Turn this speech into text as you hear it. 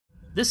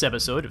This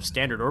episode of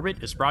Standard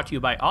Orbit is brought to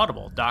you by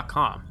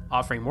Audible.com,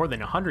 offering more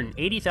than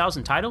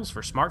 180,000 titles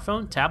for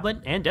smartphone, tablet,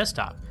 and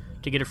desktop.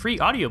 To get a free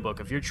audiobook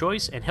of your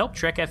choice and help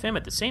Trek FM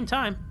at the same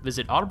time,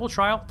 visit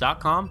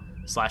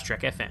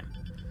audibletrial.com/trekfm.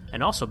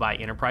 And also by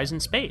Enterprise in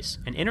Space,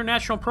 an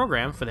international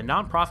program for the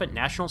nonprofit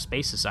National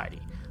Space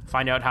Society.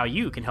 Find out how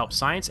you can help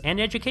science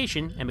and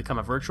education and become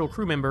a virtual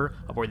crew member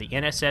aboard the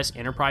NSS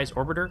Enterprise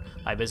Orbiter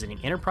by visiting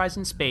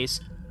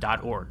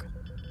enterpriseinspace.org.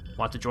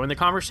 Want to join the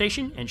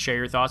conversation and share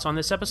your thoughts on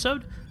this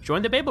episode?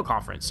 Join the Babel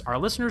Conference, our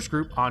listeners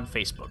group on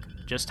Facebook.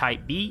 Just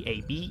type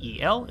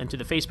BABEL into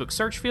the Facebook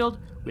search field.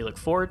 We look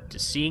forward to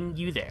seeing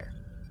you there.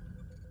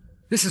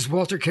 This is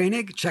Walter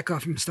Koenig,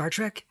 Chekhov from Star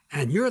Trek,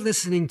 and you're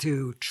listening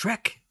to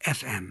Trek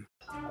FM.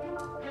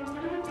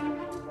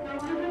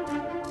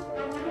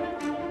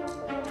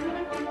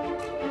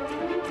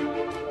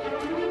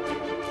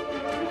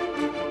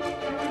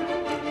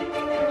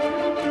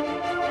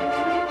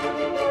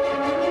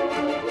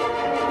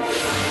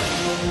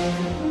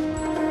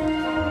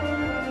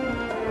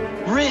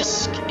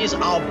 Risk is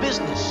our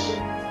business.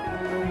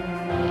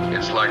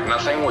 It's like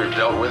nothing we've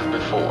dealt with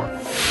before.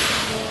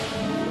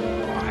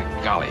 My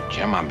golly,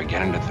 Jim, I'm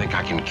beginning to think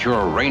I can cure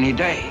a rainy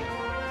day.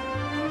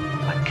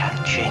 I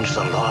can't change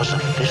the laws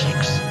of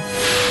physics.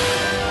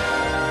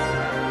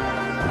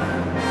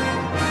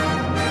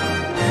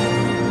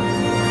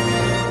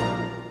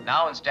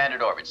 Now in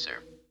Standard Orbit, sir.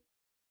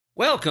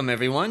 Welcome,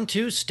 everyone,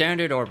 to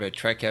Standard Orbit,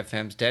 Trek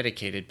FM's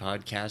dedicated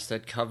podcast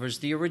that covers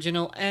the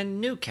original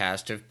and new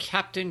cast of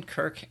Captain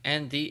Kirk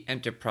and the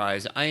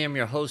Enterprise. I am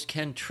your host,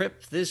 Ken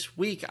Tripp. This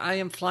week, I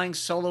am flying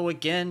solo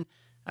again.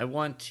 I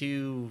want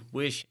to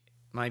wish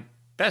my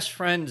best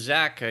friend,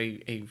 Zach,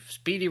 a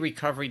speedy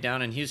recovery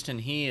down in Houston.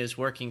 He is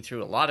working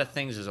through a lot of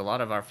things, as a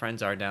lot of our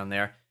friends are down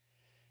there.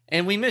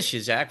 And we miss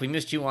you, Zach. We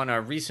missed you on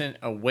our recent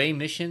away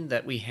mission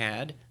that we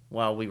had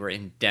while we were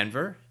in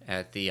Denver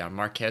at the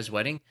Marquez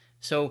wedding.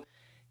 So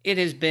it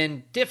has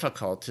been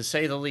difficult, to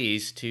say the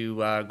least, to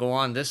go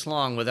on this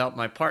long without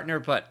my partner,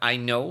 but I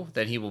know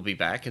that he will be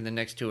back in the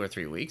next 2 or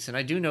 3 weeks, and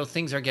I do know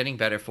things are getting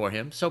better for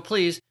him. So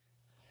please,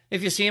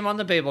 if you see him on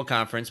the Babel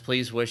Conference,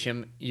 please wish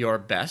him your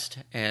best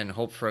and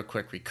hope for a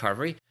quick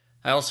recovery.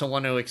 I also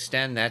want to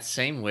extend that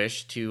same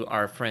wish to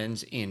our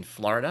friends in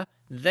Florida.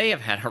 They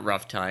have had a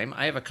rough time.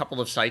 I have a couple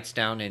of sites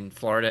down in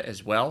Florida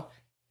as well.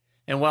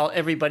 And while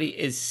everybody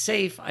is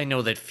safe, I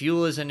know that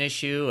fuel is an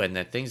issue and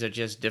that things are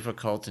just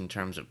difficult in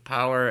terms of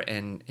power,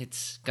 and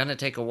it's going to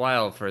take a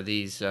while for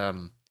these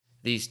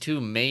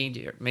two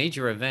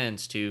major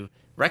events to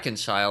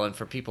reconcile and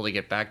for people to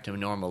get back to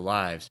normal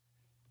lives.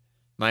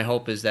 My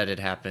hope is that it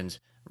happens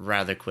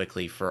rather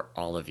quickly for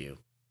all of you.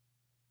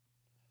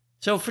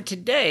 So for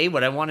today,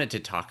 what I wanted to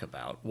talk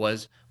about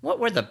was what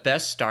were the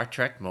best Star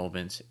Trek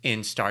moments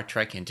in Star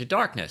Trek Into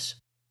Darkness.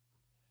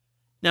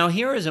 Now,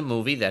 here is a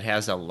movie that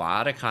has a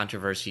lot of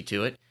controversy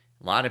to it.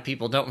 A lot of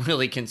people don't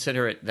really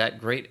consider it that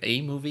great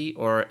a movie,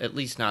 or at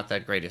least not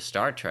that great a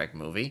Star Trek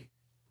movie.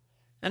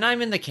 And I'm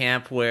in the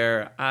camp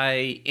where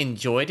I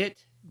enjoyed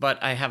it,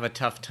 but I have a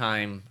tough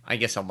time, I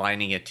guess,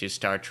 aligning it to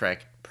Star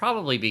Trek.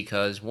 Probably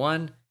because,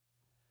 one,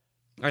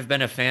 I've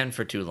been a fan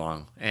for too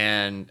long,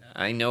 and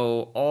I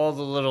know all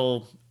the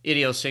little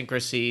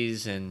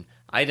idiosyncrasies and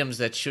items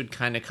that should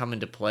kind of come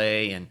into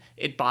play, and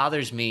it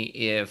bothers me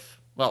if...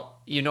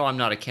 Well, you know I'm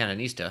not a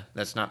canonista.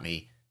 That's not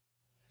me.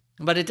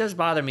 But it does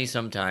bother me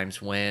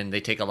sometimes when they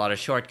take a lot of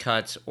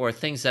shortcuts or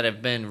things that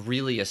have been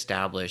really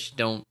established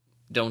don't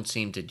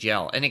seem to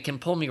gel. And it can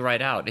pull me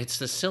right out. It's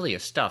the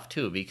silliest stuff,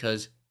 too,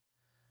 because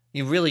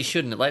you really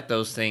shouldn't let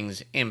those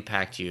things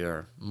impact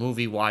your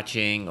movie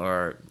watching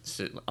or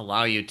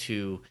allow you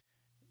to,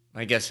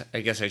 I guess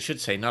I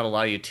should say, not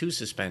allow you to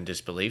suspend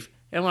disbelief.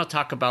 And I want to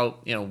talk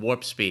about,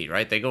 warp speed,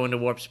 right? They go into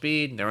warp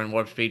speed, they're in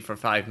warp speed for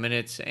 5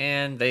 minutes,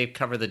 and they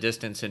cover the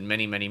distance in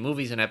many, many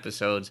movies and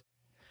episodes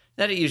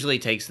that it usually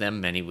takes them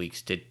many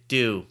weeks to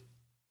do.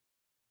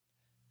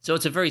 So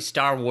it's a very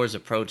Star Wars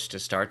approach to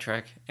Star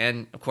Trek,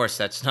 and of course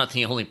that's not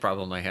the only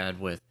problem I had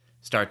with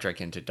Star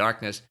Trek Into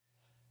Darkness.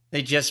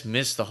 They just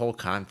missed the whole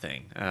Khan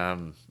thing.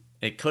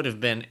 It could have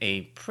been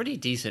a pretty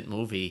decent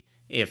movie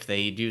if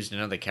they'd used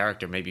another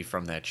character maybe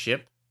from that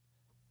ship,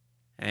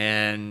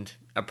 and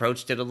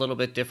approached it a little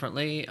bit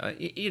differently.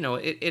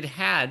 It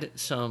had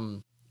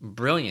some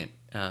brilliant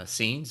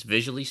scenes,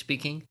 visually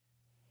speaking.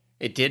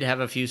 It did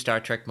have a few Star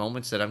Trek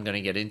moments that I'm going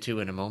to get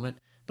into in a moment.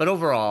 But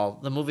overall,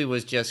 the movie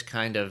was just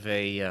kind of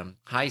a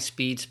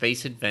high-speed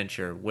space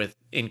adventure with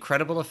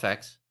incredible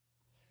effects.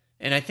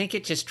 And I think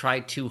it just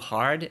tried too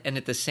hard and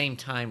at the same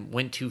time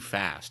went too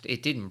fast.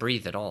 It didn't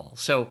breathe at all.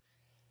 So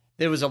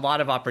there was a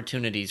lot of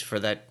opportunities for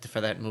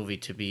that movie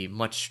to be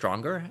much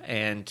stronger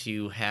and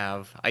to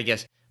have, I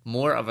guess,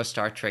 more of a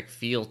Star Trek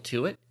feel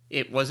to it.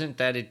 It wasn't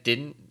that it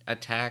didn't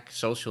attack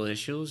social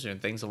issues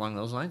and things along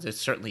those lines. It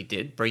certainly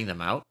did bring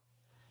them out.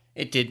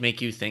 It did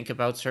make you think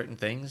about certain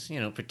things,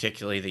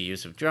 particularly the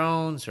use of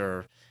drones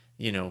or,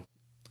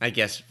 I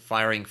guess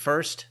firing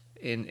first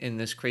in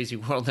this crazy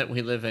world that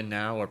we live in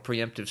now, or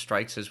preemptive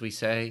strikes, as we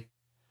say.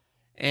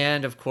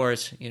 And, of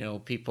course,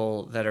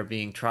 people that are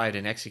being tried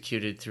and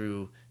executed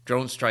through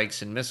drone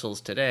strikes and missiles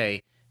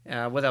today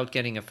without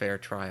getting a fair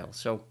trial.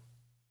 So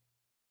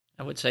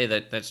I would say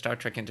that Star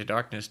Trek Into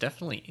Darkness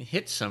definitely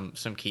hits some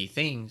key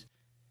things.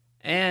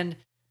 And,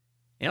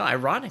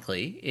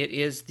 ironically, it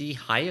is the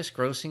highest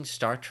grossing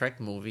Star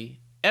Trek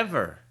movie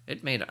ever.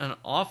 It made an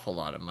awful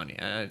lot of money.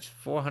 It's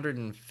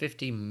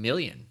 $450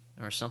 million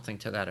or something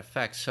to that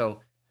effect. So,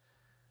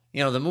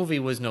 the movie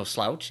was no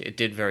slouch. It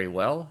did very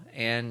well.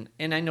 And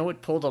I know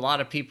it pulled a lot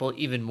of people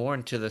even more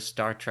into the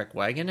Star Trek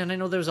wagon. And I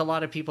know there's a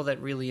lot of people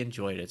that really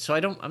enjoyed it. So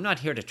I'm not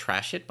here to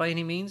trash it by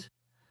any means.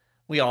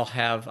 We all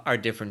have our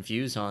different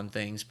views on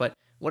things. But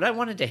what I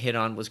wanted to hit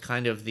on was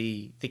kind of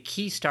the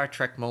key Star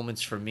Trek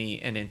moments for me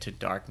and Into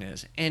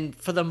Darkness. And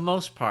for the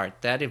most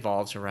part, that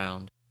evolves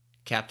around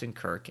Captain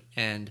Kirk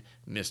and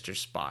Mr.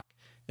 Spock.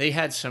 They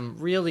had some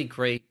really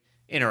great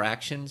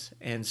interactions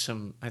and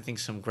some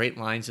great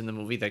lines in the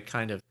movie that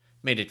kind of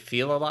made it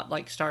feel a lot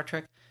like Star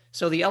Trek.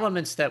 So the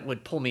elements that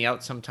would pull me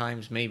out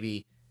sometimes,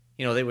 maybe,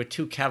 they were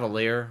too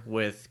cavalier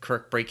with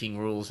Kirk breaking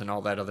rules and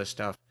all that other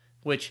stuff,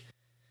 which,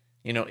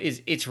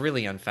 it's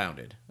really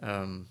unfounded.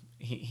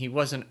 He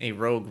wasn't a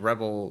rogue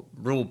rebel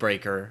rule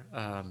breaker.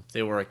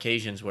 There were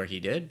occasions where he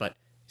did, but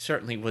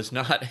certainly was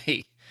not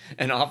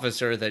an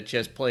officer that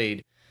just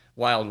played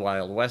Wild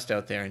Wild West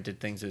out there and did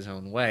things his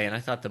own way. And I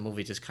thought the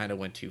movie just kind of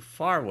went too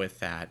far with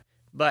that.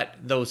 But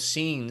those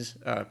scenes,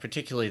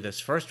 particularly this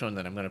first one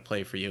that I'm going to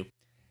play for you,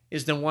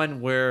 is the one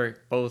where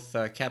both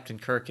Captain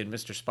Kirk and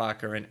Mr.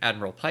 Spock are in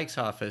Admiral Pike's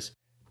office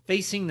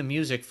facing the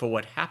music for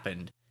what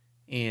happened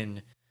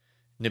in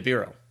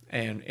Nibiru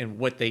and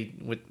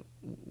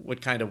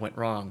what kind of went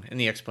wrong and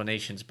the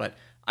explanations. But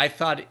I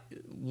thought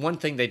one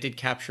thing they did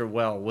capture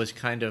well was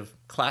kind of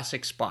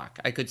classic Spock.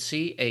 I could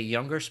see a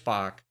younger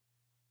Spock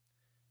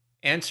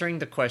answering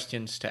the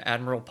questions to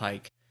Admiral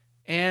Pike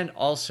and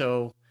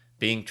also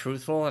being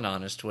truthful and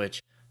honest,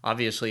 which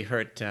obviously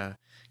hurt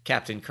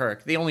Captain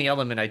Kirk. The only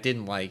element I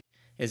didn't like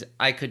is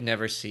I could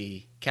never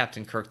see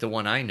Captain Kirk, the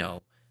one I know,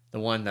 the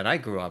one that I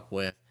grew up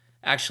with,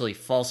 actually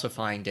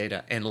falsifying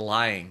data and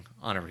lying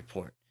on a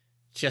report.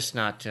 Just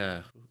not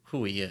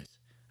who he is.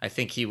 I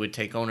think he would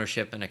take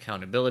ownership and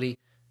accountability.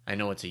 I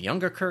know it's a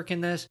younger Kirk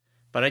in this,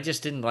 but I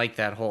just didn't like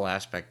that whole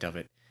aspect of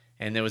it.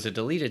 And there was a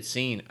deleted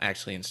scene,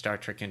 actually, in Star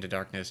Trek Into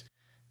Darkness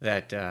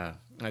that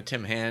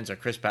Tim Hands or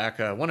Chris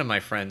Baca, one of my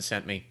friends,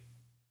 sent me.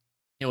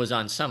 It was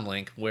on some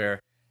link where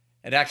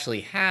it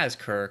actually has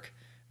Kirk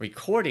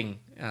recording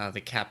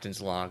the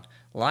captain's log,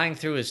 lying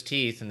through his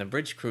teeth, and the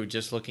bridge crew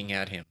just looking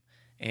at him.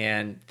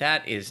 And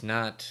that is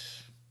not...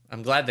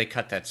 I'm glad they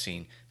cut that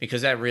scene,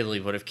 because that really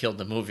would have killed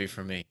the movie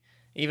for me.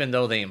 Even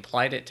though they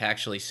implied it to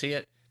actually see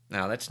it,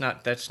 no, that's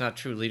not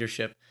true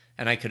leadership.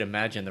 And I could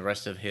imagine the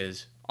rest of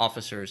his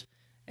officers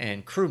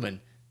and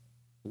crewmen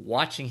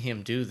watching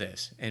him do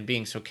this and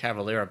being so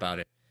cavalier about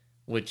it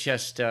would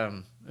just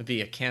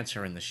be a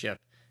cancer in the ship.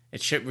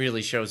 It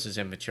really shows his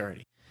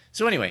immaturity.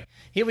 So anyway,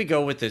 here we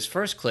go with this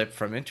first clip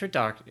from Into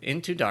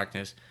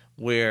Darkness,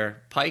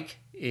 where Pike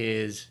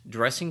is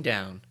dressing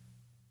down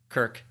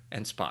Kirk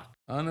and Spock.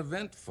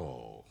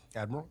 Uneventful.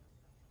 Admiral?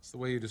 It's the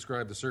way you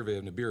describe the survey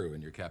of Nibiru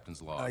in your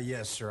captain's log.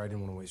 Yes, sir. I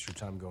didn't want to waste your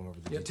time going over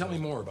the details. Tell me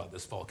more about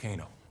this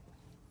volcano.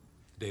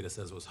 Data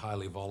says it was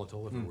highly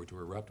volatile. If it were to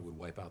erupt, it would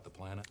wipe out the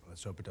planet.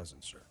 Let's hope it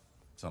doesn't, sir.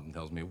 Something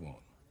tells me it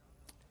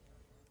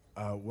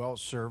won't. Well,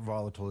 sir,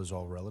 volatile is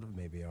all relative.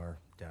 Maybe our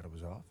data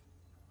was off.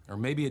 Or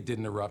maybe it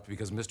didn't erupt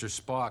because Mr.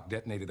 Spock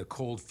detonated a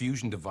cold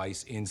fusion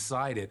device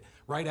inside it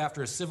right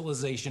after a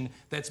civilization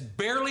that's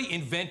barely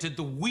invented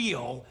the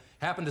wheel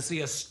happened to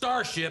see a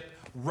starship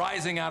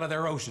rising out of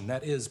their ocean.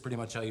 That is pretty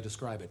much how you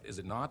describe it, is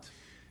it not?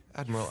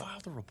 Admiral, You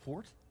filed a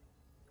report?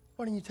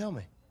 Why didn't you tell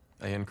me?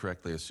 I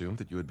incorrectly assumed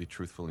that you would be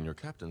truthful in your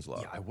captain's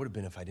log. Yeah, I would have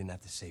been if I didn't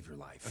have to save your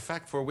life. A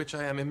fact for which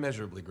I am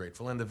immeasurably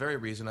grateful, and the very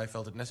reason I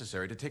felt it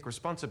necessary to take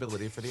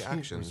responsibility for the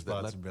actions that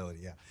led... Responsibility,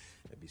 yeah.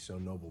 It'd be so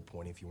noble,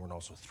 Pointy, if you weren't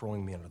also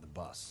throwing me under the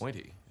bus.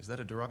 Pointy? Is that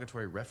a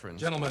derogatory reference?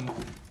 Gentlemen,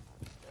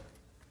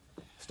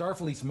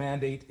 Starfleet's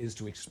mandate is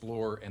to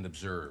explore and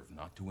observe,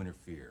 not to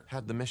interfere.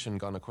 Had the mission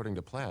gone according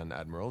to plan,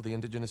 Admiral, the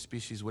indigenous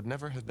species would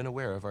never have been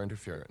aware of our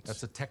interference.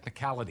 That's a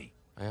technicality.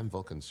 I am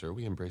Vulcan, sir.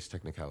 We embrace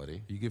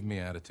technicality. You give me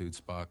attitude,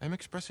 Spock. I'm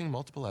expressing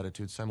multiple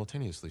attitudes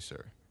simultaneously,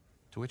 sir.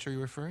 To which are you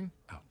referring?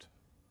 Out.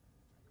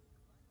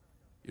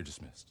 You're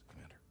dismissed,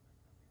 Commander.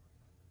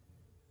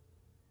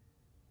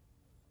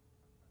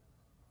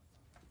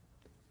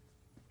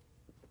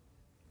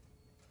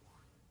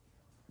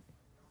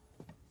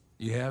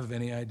 You have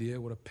any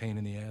idea what a pain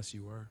in the ass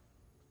you are?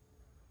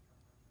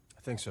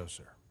 I think so,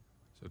 sir.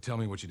 So tell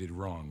me what you did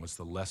wrong. What's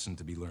the lesson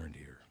to be learned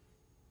here?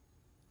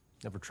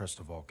 Never trust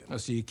a Vulcan. Oh,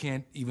 so you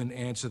can't even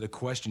answer the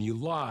question. You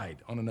lied.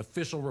 On an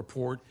official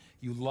report,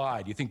 you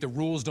lied. You think the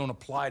rules don't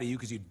apply to you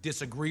because you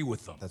disagree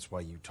with them. That's why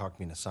you talked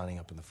me into signing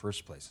up in the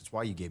first place. It's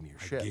why you gave me your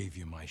ship. I gave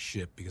you my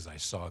ship because I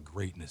saw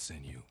greatness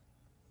in you.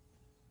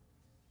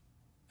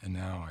 And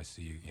now I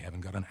see you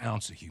haven't got an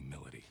ounce of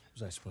humility. What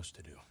was I supposed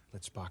to do?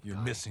 Let Spock You're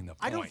die? missing the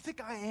point. I don't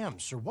think I am,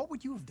 sir. What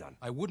would you have done?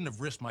 I wouldn't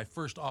have risked my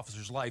first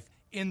officer's life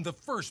in the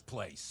first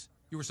place.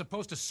 You were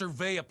supposed to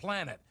survey a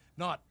planet,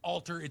 not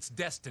alter its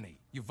destiny.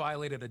 You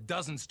violated a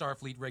dozen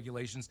Starfleet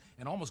regulations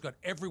and almost got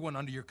everyone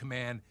under your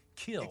command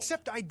killed.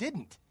 Except I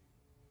didn't.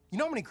 You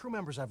know how many crew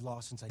members I've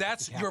lost since I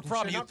That's took the your captaincy?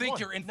 problem. You Not think one.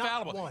 you're Not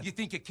infallible. one. You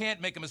think you can't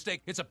make a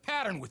mistake. It's a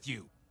pattern with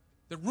you.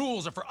 The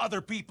rules are for other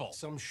people.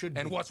 Some should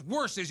And be. what's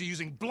worse is you're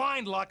using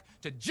blind luck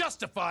to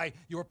justify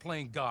your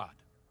playing God.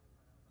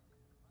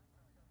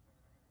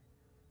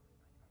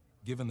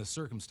 Given the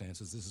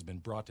circumstances, this has been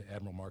brought to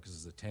Admiral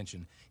Marcus's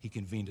attention. He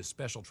convened a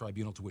special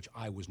tribunal to which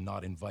I was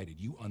not invited.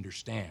 You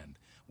understand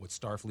what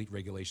Starfleet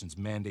regulations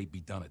mandate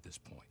be done at this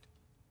point.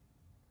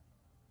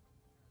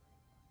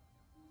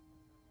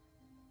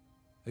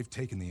 They've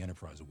taken the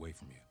Enterprise away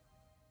from you.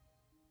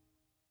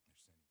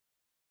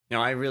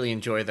 Now, I really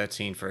enjoy that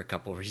scene for a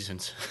couple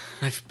reasons.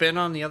 I've been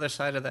on the other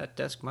side of that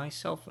desk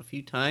myself a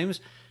few times,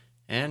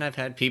 and I've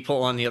had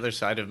people on the other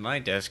side of my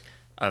desk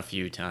a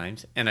few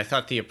times, and I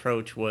thought the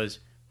approach was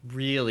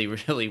really,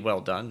 really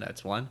well done.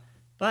 That's one.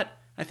 But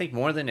I think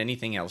more than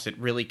anything else, it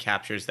really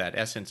captures that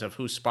essence of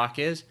who Spock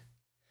is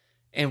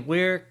and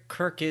where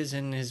Kirk is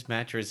in his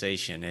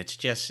maturization.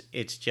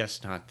 It's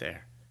just not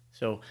there.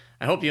 So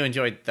I hope you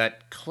enjoyed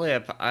that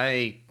clip.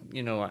 I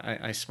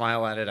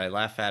smile at it. I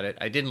laugh at it.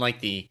 I didn't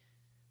like the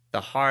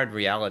hard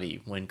reality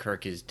when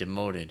Kirk is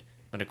demoted.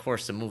 But of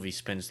course, the movie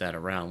spins that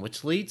around,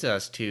 which leads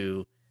us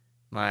to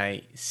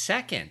my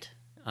second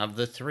of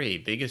the three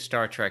biggest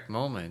Star Trek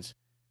moments.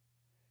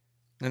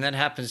 And that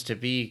happens to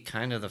be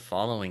kind of the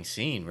following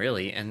scene,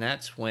 really. And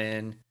that's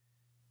when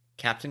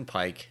Captain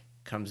Pike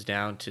comes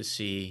down to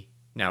see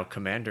now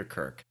Commander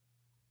Kirk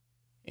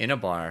in a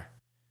bar.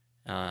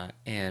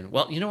 And,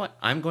 well, you know what?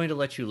 I'm going to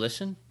let you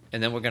listen,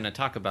 and then we're going to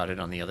talk about it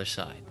on the other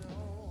side.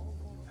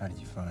 How did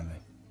you find me?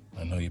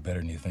 I know you better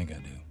than you think I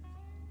do.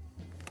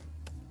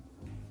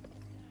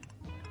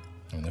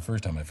 I mean, the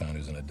first time I found you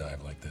was in a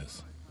dive like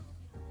this.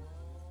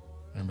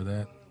 Remember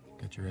that?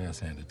 Got your ass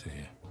handed to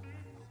you.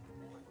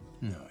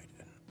 No, I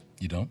didn't.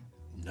 You don't?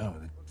 No,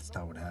 that's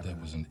not what happened.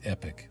 That was an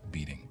epic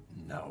beating.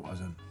 No, it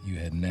wasn't. You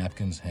had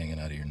napkins hanging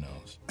out of your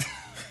nose.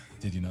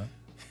 Did you not?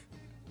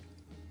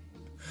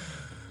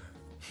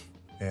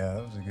 Yeah,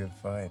 that was a good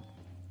fight.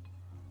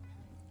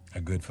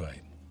 A good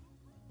fight.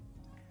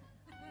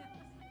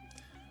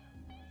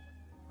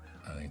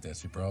 I think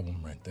that's your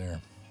problem right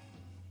there.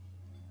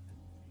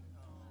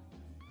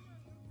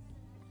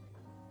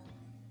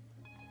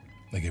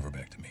 They gave her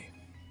back to me.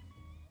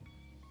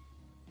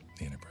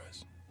 The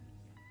Enterprise.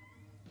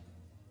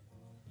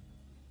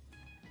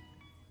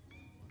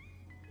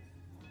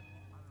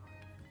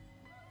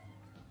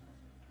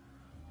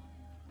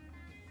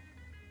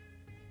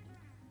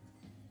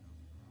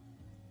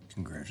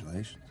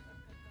 Congratulations.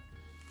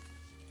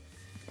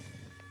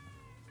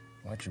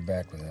 Watch your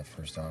back with that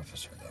first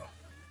officer,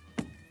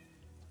 though.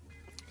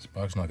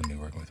 Spock's not going to be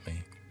working with me.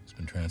 It's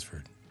been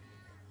transferred.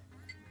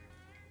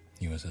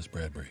 USS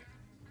Bradbury.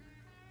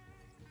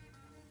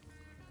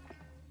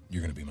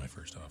 You're going to be my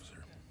first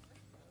officer.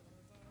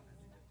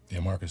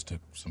 Yeah, Marcus took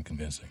some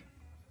convincing.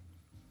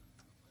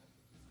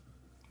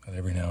 But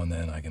every now and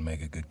then I can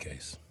make a good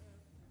case.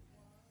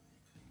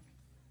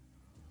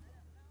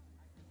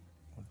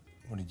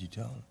 What did you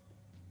tell him?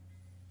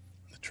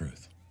 The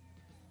truth.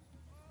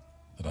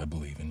 That I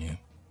believe in you.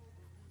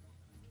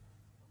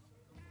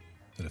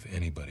 That if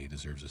anybody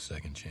deserves a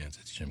second chance,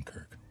 it's Jim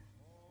Kirk.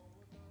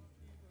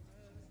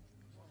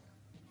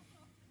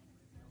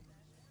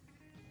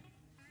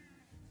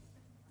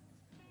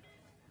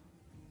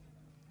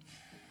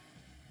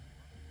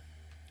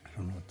 I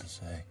don't know what to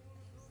say.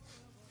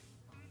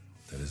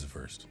 That is a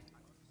first.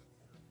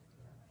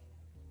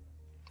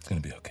 It's gonna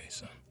be okay,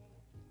 son.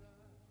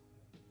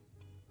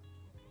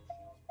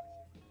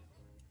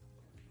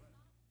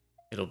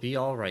 It'll be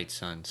all right,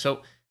 son.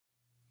 So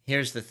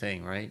here's the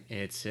thing, right?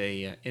 It's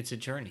a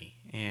journey,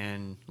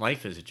 and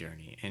life is a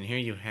journey. And here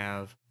you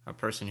have a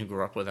person who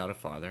grew up without a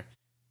father,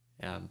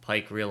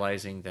 Pike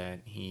realizing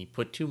that he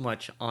put too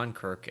much on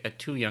Kirk at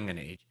too young an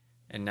age,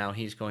 and now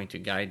he's going to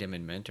guide him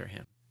and mentor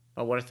him.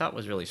 But what I thought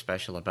was really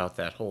special about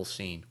that whole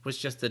scene was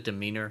just the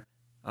demeanor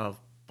of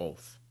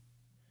both.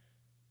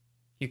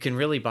 You can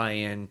really buy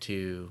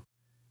into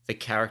the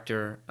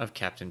character of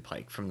Captain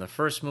Pike. From the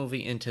first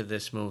movie into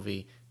this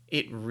movie,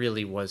 it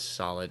really was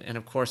solid. And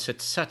of course,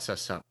 it sets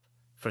us up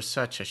for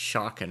such a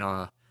shock and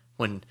awe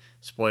when,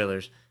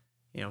 spoilers,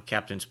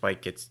 Captain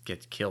Pike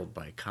gets killed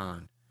by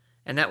Khan.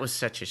 And that was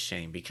such a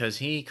shame, because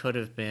he could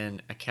have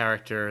been a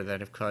character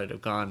that could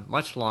have gone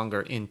much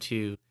longer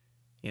into,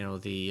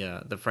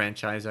 the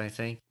franchise, I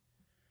think.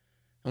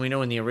 And we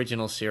know in the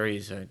original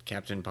series,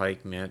 Captain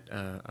Pike met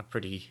a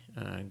pretty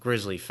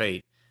grisly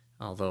fate,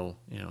 although,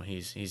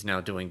 he's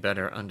now doing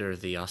better under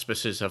the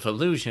auspices of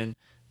Illusion.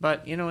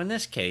 But, in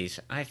this case,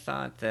 I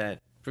thought that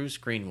Bruce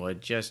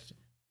Greenwood just,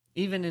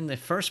 even in the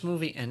first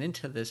movie and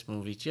into this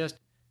movie, just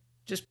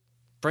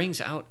brings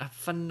out a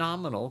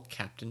phenomenal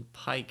Captain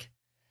Pike.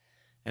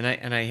 And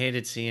I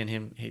hated seeing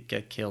him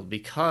get killed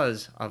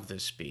because of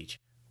this speech,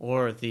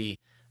 or the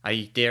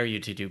 "I dare you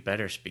to do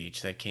better"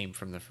 speech that came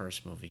from the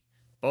first movie.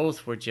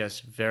 Both were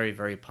just very,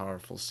 very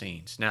powerful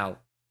scenes. Now,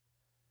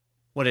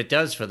 what it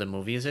does for the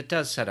movie is it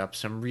does set up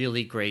some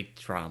really great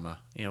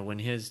drama. When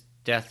his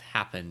death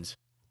happens,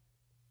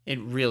 it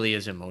really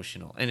is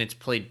emotional, and it's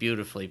played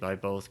beautifully by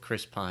both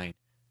Chris Pine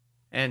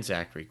and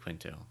Zachary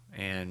Quinto.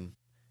 And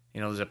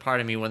there's a part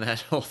of me when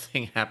that whole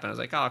thing happened, I was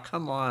like, oh,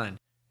 come on.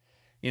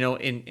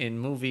 In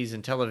movies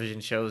and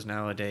television shows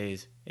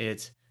nowadays,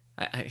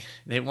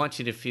 they want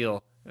you to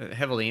feel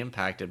heavily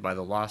impacted by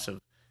the loss of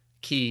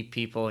key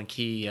people and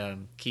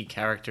key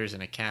characters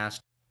in a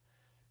cast.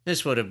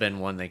 This would have been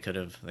one they could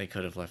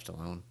have left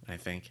alone, I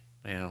think.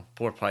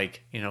 Poor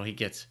Pike, he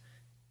gets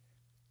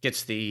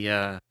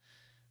the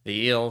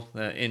eel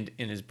in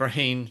his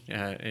brain.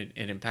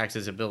 It impacts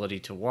his ability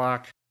to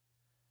walk.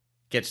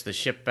 Gets the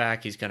ship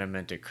back. He's going to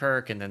mentor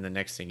Kirk, and then the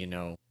next thing you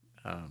know,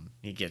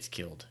 he gets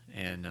killed,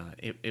 and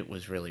it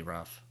was really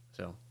rough.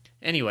 So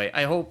anyway,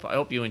 I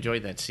hope you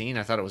enjoyed that scene.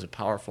 I thought it was a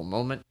powerful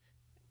moment.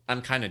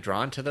 I'm kind of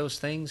drawn to those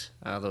things,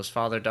 those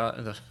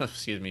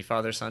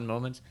father-son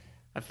moments.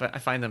 I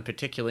find them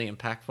particularly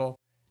impactful,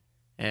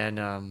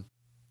 and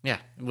it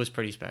was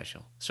pretty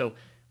special. So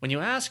when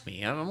you ask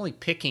me, I'm only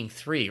picking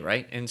 3,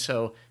 right? And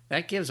so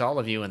that gives all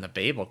of you in the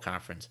Babel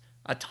conference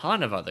a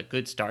ton of other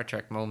good Star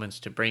Trek moments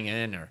to bring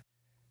in or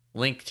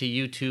link to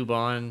YouTube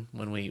on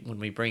when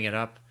we bring it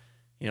up,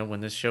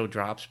 when this show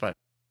drops. But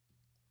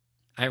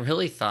I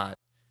really thought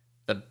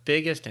the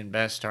biggest and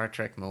best Star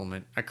Trek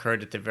moment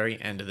occurred at the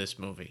very end of this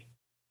movie.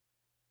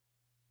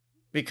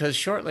 Because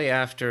shortly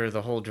after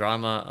the whole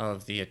drama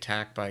of the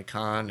attack by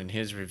Khan and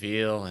his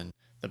reveal and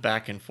the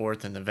back and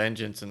forth and the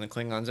vengeance and the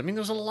Klingons, there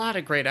was a lot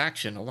of great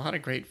action, a lot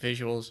of great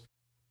visuals,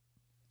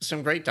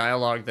 some great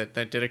dialogue that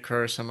did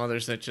occur, some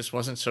others that just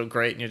wasn't so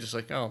great, and you're just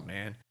like, oh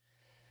man.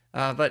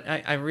 But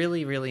I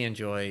really, really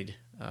enjoyed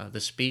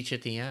the speech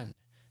at the end,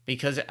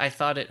 because I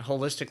thought it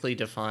holistically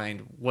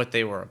defined what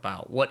they were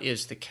about. What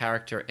is the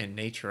character and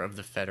nature of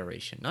the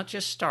Federation? Not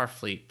just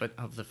Starfleet, but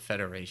of the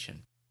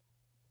Federation.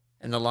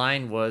 And the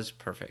line was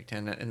perfect.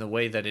 And the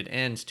way that it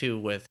ends, too,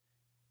 with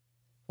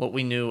what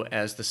we knew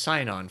as the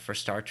sign-on for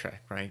Star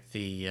Trek, right?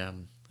 The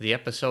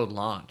episode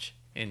launch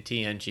in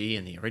TNG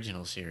in the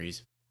original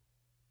series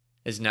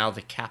is now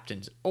the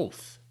Captain's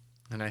Oath.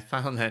 And I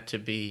found that to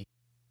be,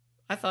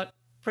 I thought,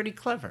 pretty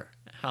clever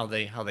how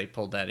they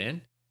pulled that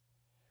in.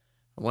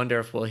 I wonder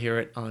if we'll hear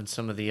it on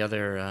some of the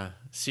other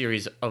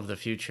series of the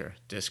future.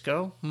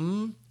 Disco?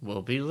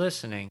 We'll be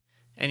listening.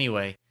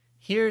 Anyway,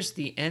 here's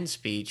the end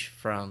speech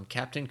from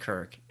Captain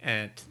Kirk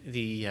at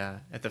the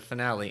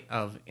finale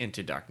of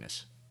Into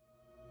Darkness.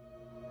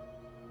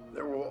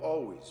 There will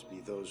always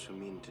be those who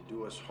mean to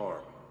do us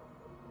harm.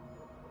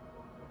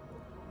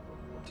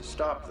 To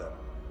stop them,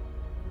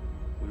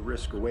 we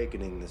risk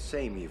awakening the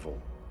same evil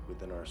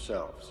within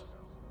ourselves.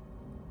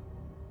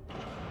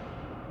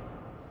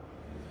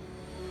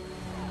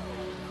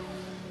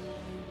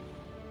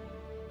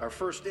 Our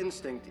first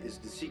instinct is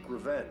to seek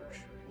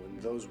revenge when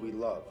those we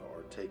love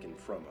are taken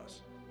from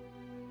us.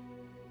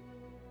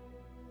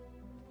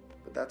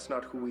 But that's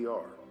not who we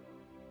are.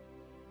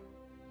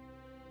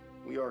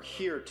 We are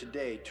here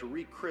today to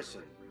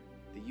rechristen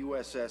the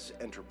USS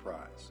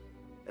Enterprise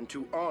and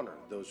to honor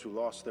those who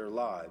lost their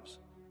lives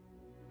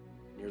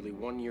nearly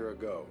 1 year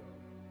ago.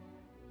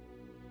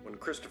 When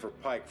Christopher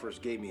Pike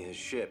first gave me his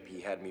ship, he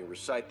had me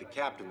recite the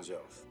Captain's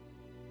Oath.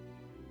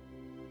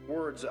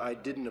 Words I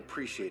didn't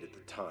appreciate at the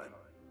time.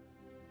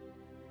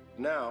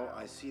 Now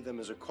I see them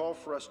as a call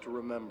for us to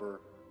remember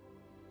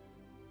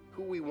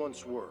who we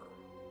once were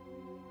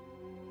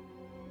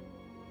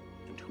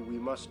and who we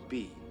must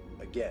be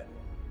again.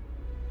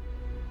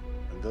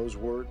 And those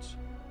words?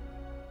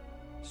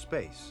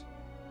 Space,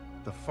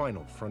 the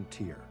final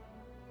frontier.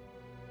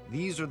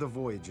 These are the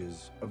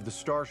voyages of the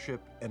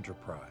Starship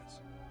Enterprise.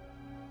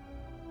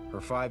 Her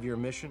 5-year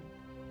mission?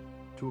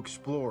 To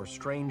explore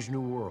strange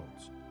new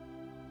worlds,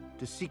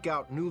 to seek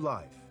out new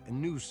life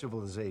and new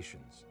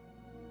civilizations,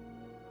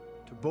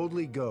 to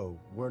boldly go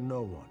where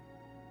no one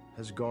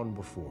has gone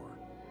before.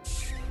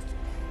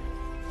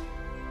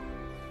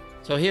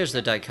 So here's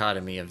the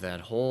dichotomy of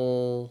that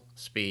whole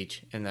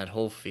speech and that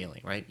whole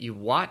feeling, right? You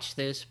watch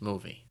this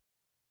movie.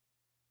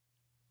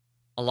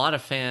 A lot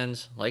of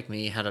fans, like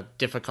me, had a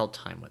difficult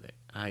time with it.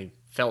 I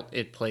felt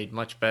it played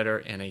much better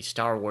in a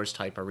Star Wars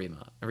type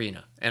arena.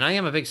 And I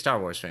am a big Star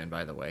Wars fan,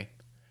 by the way.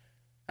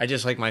 I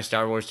just like my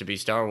Star Wars to be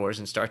Star Wars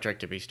and Star Trek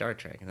to be Star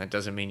Trek. And that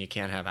doesn't mean you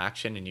can't have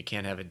action and you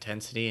can't have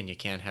intensity and you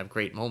can't have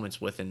great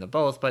moments within the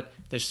both, but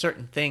there's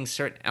certain things,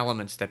 certain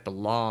elements that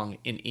belong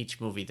in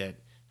each movie that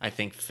I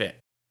think fit.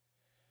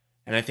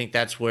 And I think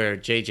that's where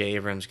J.J.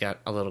 Abrams got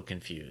a little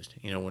confused.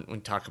 When we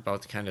talk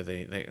about kind of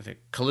the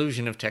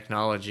collusion of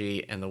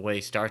technology and the way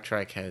Star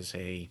Trek has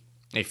a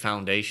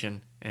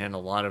foundation and a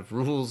lot of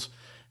rules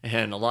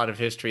and a lot of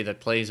history that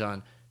plays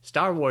on.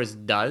 Star Wars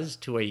does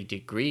to a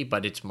degree,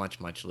 but it's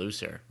much, much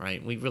looser,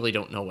 right? We really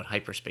don't know what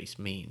hyperspace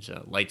means.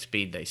 Light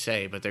speed, they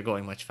say, but they're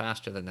going much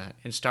faster than that.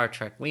 In Star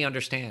Trek, we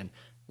understand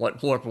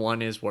what warp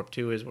 1 is, warp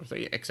 2 is, warp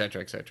 3,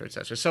 etc., etc.,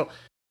 etc. So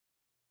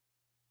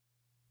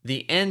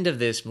the end of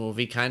this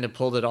movie kind of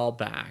pulled it all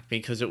back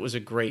because it was a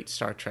great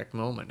Star Trek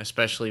moment,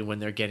 especially when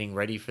they're getting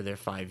ready for their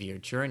 5-year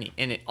journey.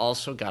 And it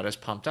also got us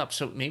pumped up.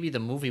 So maybe the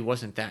movie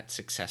wasn't that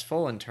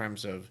successful in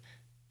terms of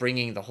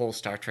bringing the whole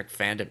Star Trek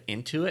fandom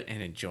into it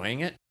and enjoying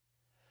it.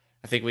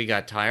 I think we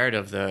got tired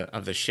of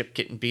the ship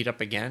getting beat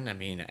up again. I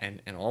mean,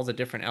 and all the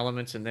different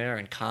elements in there.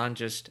 And Khan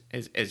just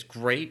is as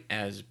great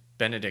as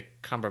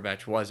Benedict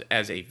Cumberbatch was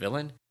as a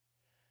villain.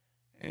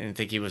 I didn't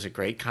think he was a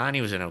great Khan.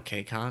 He was an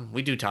okay Khan.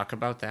 We do talk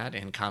about that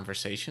in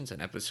Conversations,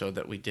 an episode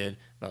that we did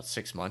about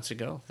 6 months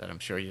ago that I'm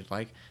sure you'd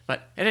like.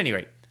 But at any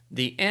rate,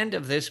 the end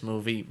of this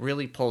movie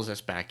really pulls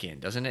us back in,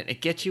 doesn't it?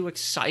 It gets you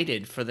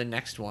excited for the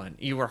next one.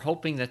 You were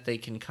hoping that they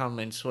can come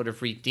and sort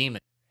of redeem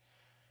it.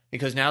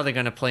 Because now they're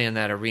going to play in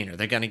that arena.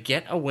 They're going to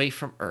get away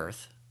from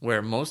Earth,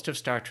 where most of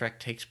Star Trek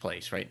takes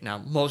place, right? Now,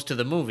 most of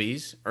the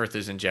movies, Earth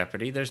is in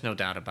jeopardy. There's no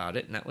doubt about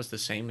it. And that was the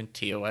same in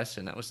TOS,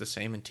 and that was the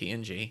same in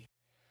TNG.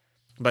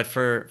 But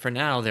for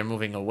now, they're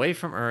moving away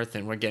from Earth,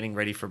 and we're getting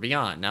ready for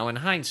Beyond. Now, in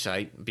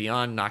hindsight,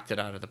 Beyond knocked it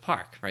out of the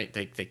park, right?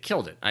 They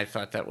killed it. I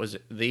thought that was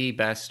the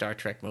best Star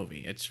Trek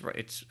movie.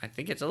 I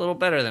think it's a little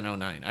better than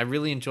 09. I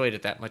really enjoyed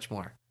it that much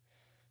more.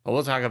 But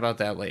we'll talk about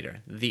that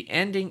later. The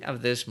ending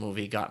of this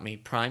movie got me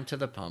primed to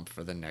the pump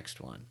for the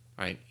next one,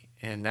 right?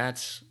 And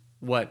that's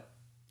what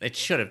it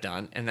should have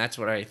done, and that's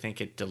what I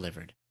think it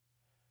delivered.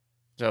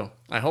 So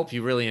I hope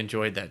you really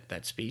enjoyed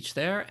that speech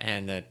there,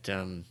 and that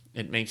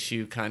it makes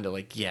you kind of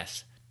like,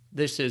 yes,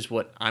 this is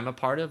what I'm a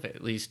part of,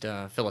 at least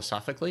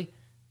philosophically.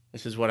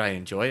 This is what I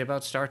enjoy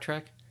about Star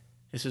Trek.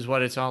 This is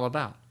what it's all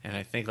about. And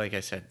I think, like I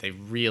said, they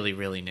really,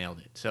 really nailed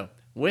it. So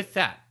with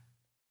that,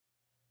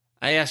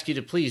 I ask you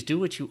to please do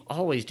what you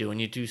always do,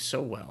 and you do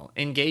so well.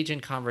 Engage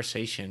in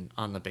conversation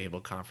on the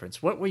Babel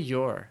Conference. What were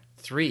your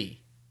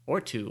 3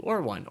 or 2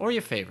 or 1 or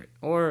your favorite?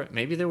 Or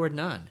maybe there were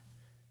none.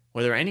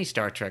 Were there any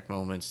Star Trek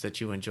moments that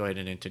you enjoyed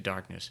in Into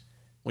Darkness?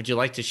 Would you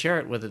like to share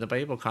it with the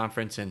Babel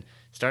Conference and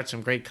start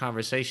some great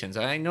conversations?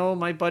 I know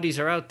my buddies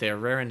are out there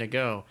raring to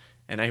go,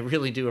 and I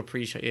really do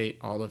appreciate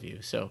all of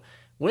you. So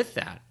with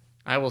that,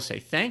 I will say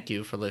thank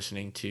you for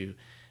listening to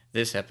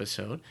this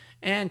episode,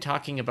 and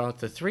talking about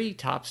the 3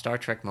 top Star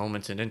Trek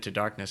moments in Into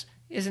Darkness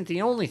isn't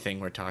the only thing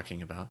we're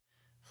talking about.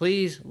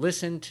 Please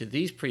listen to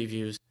these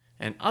previews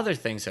and other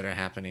things that are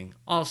happening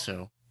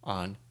also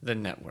on the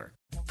network.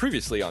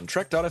 Previously on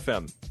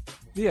Trek.fm,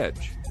 The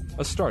Edge,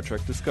 a Star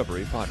Trek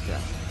Discovery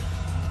podcast.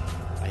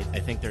 I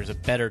think there's a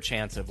better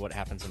chance of what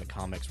happens in the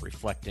comics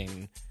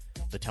reflecting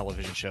the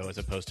television show as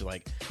opposed to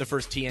like the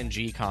first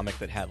TNG comic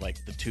that had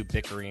like the 2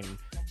 bickering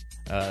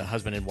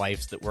husband and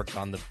wives that worked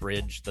on the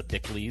bridge, the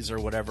Bickleys or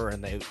whatever,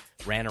 and they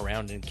ran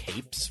around in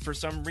capes for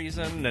some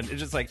reason, and it's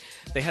just like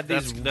they had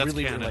these that's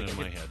really canon like in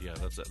my head. Yeah,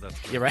 that's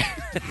you're right.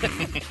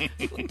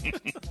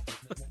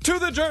 To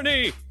the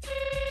journey.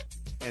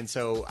 And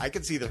so I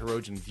could see the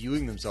Hirogen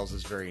viewing themselves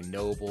as very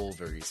noble,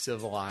 very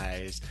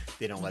civilized.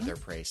 They don't let their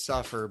prey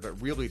suffer, but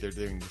really they're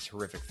doing these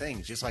horrific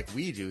things, just like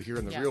we do here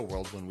in the real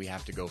world when we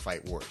have to go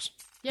fight wars.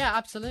 Yeah,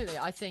 absolutely.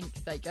 I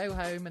think they go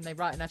home and they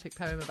write an epic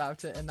poem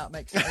about it, and that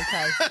makes it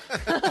okay.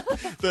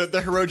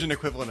 the Hirogen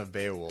equivalent of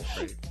Beowulf,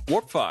 right?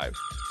 Warp 5.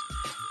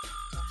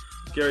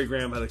 Gary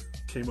Graham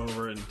came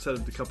over and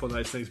said a couple of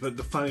nice things, but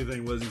the funny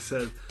thing was he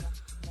said,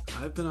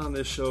 I've been on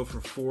this show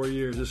for 4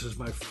 years. This is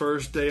my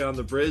first day on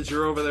the bridge.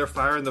 You're over there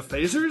firing the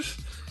phasers?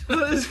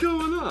 What is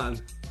going on?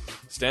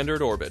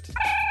 Standard Orbit.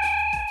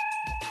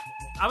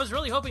 I was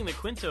really hoping that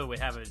Quinto would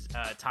have a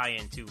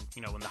tie-in to,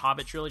 when the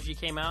Hobbit trilogy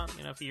came out,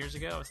 a few years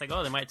ago. I was like,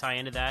 oh, they might tie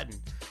into that, and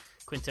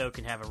Quinto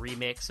can have a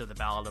remix of the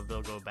Ballad of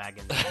Bilbo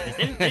Baggins.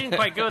 They didn't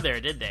quite go there,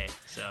 did they?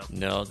 So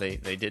no, they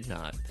did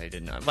not. They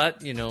did not.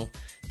 But,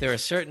 there are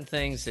certain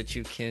things that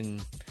you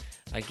can,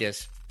 I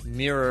guess,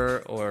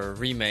 mirror or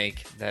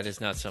remake. That is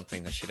not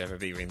something that should ever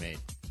be remade.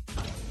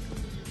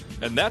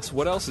 And that's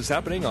what else is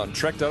happening on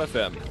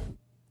Trek.fm.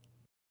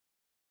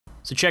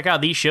 So check out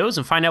these shows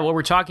and find out what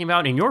we're talking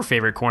about in your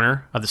favorite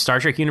corner of the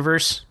Star Trek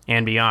universe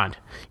and beyond.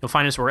 You'll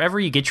find us wherever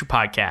you get your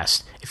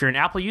podcasts. If you're an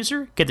Apple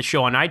user, get the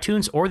show on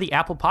iTunes or the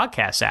Apple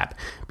Podcasts app.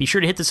 Be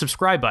sure to hit the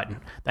subscribe button.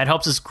 That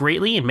helps us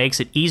greatly and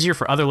makes it easier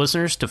for other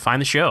listeners to find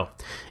the show.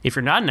 If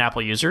you're not an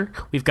Apple user,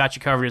 we've got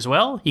you covered as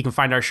well. You can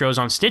find our shows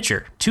on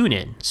Stitcher,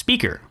 TuneIn,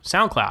 Speaker,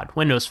 SoundCloud,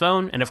 Windows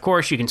Phone, and of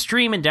course you can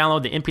stream and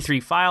download the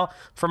MP3 file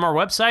from our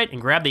website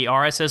and grab the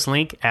RSS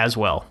link as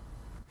well.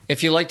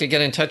 If you'd like to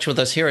get in touch with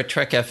us here at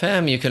Trek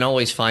FM, you can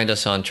always find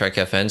us on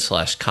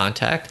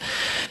trekfn.com/contact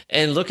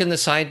and look in the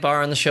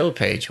sidebar on the show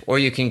page, or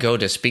you can go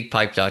to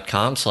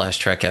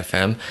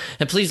speakpipe.com/trekfm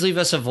and please leave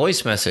us a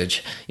voice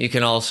message. You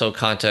can also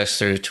contact us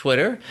through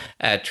Twitter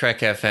at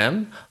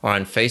TrekFM or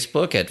on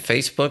Facebook at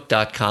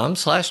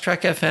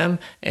facebook.com/TrekFM,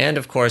 and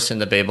of course in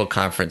the Babel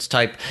Conference.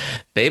 Type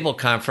Babel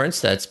Conference,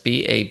 that's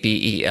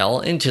Babel,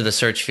 into the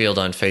search field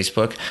on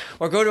Facebook,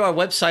 or go to our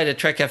website at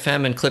Trek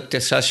FM and click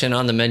discussion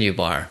on the menu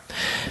bar.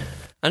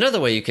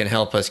 Another way you can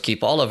help us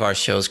keep all of our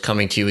shows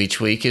coming to you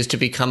each week is to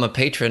become a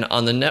patron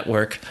on the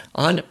network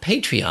on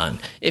Patreon.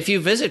 If you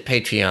visit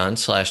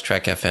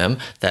Patreon/TrekFM,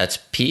 that's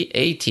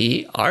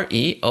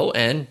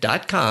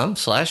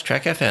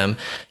patreon.com/TrekFM,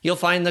 you'll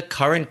find the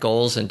current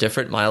goals and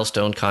different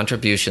milestone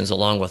contributions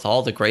along with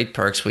all the great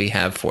perks we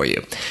have for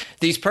you.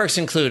 These perks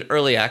include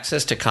early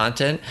access to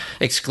content,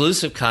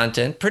 exclusive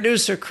content,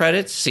 producer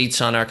credits,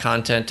 seats on our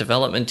content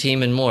development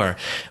team, and more.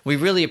 We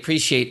really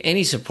appreciate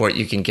any support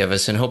you can give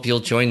us and hope you'll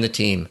join the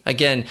team.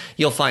 Again,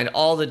 you'll find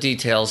all the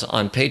details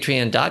on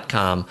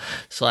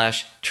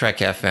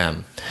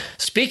patreon.com/TrekFM.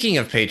 Speaking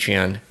of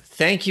Patreon,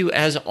 thank you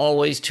as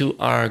always to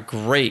our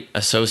great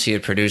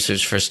associate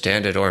producers for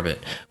Standard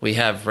Orbit. We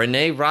have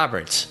Renee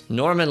Roberts,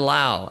 Norman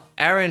Lau,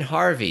 Aaron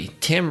Harvey,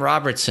 Tim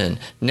Robertson,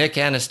 Nick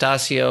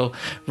Anastasio,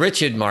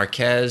 Richard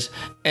Marquez,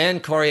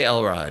 and Corey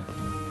Elrod.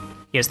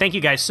 Yes, thank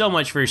you guys so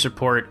much for your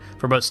support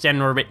for both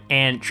Standard Orbit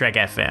and Trek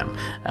FM.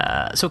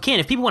 So Ken,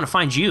 if people want to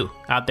find you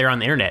out there on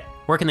the internet,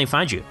 where can they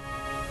find you?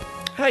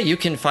 You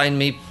can find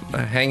me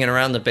hanging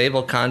around the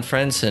Babel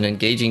conference and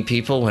engaging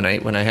people when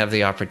I have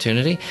the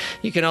opportunity.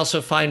 You can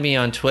also find me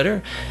on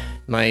Twitter.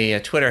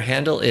 My Twitter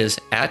handle is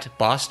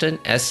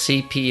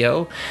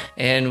 @BostonSCPO,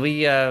 and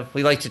we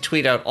like to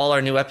tweet out all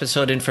our new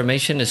episode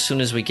information as soon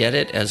as we get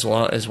it, as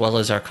well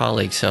as our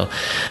colleagues. So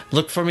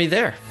look for me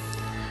there.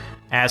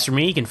 As for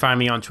me, you can find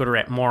me on Twitter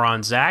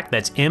 @MoronZach.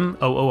 That's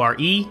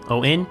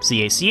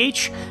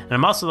MOOREONZACH. And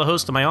I'm also the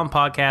host of my own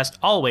podcast,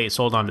 Always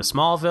Hold On to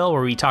Smallville,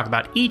 where we talk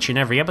about each and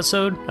every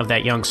episode of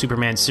that Young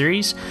Superman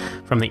series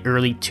from the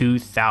early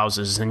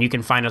 2000s. And you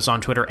can find us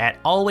on Twitter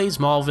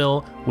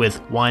 @AlwaysSmallville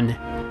with one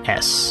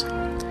S.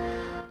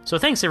 So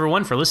thanks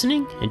everyone for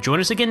listening, and join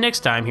us again next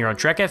time here on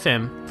Trek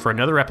FM for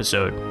another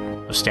episode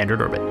of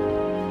Standard Orbit.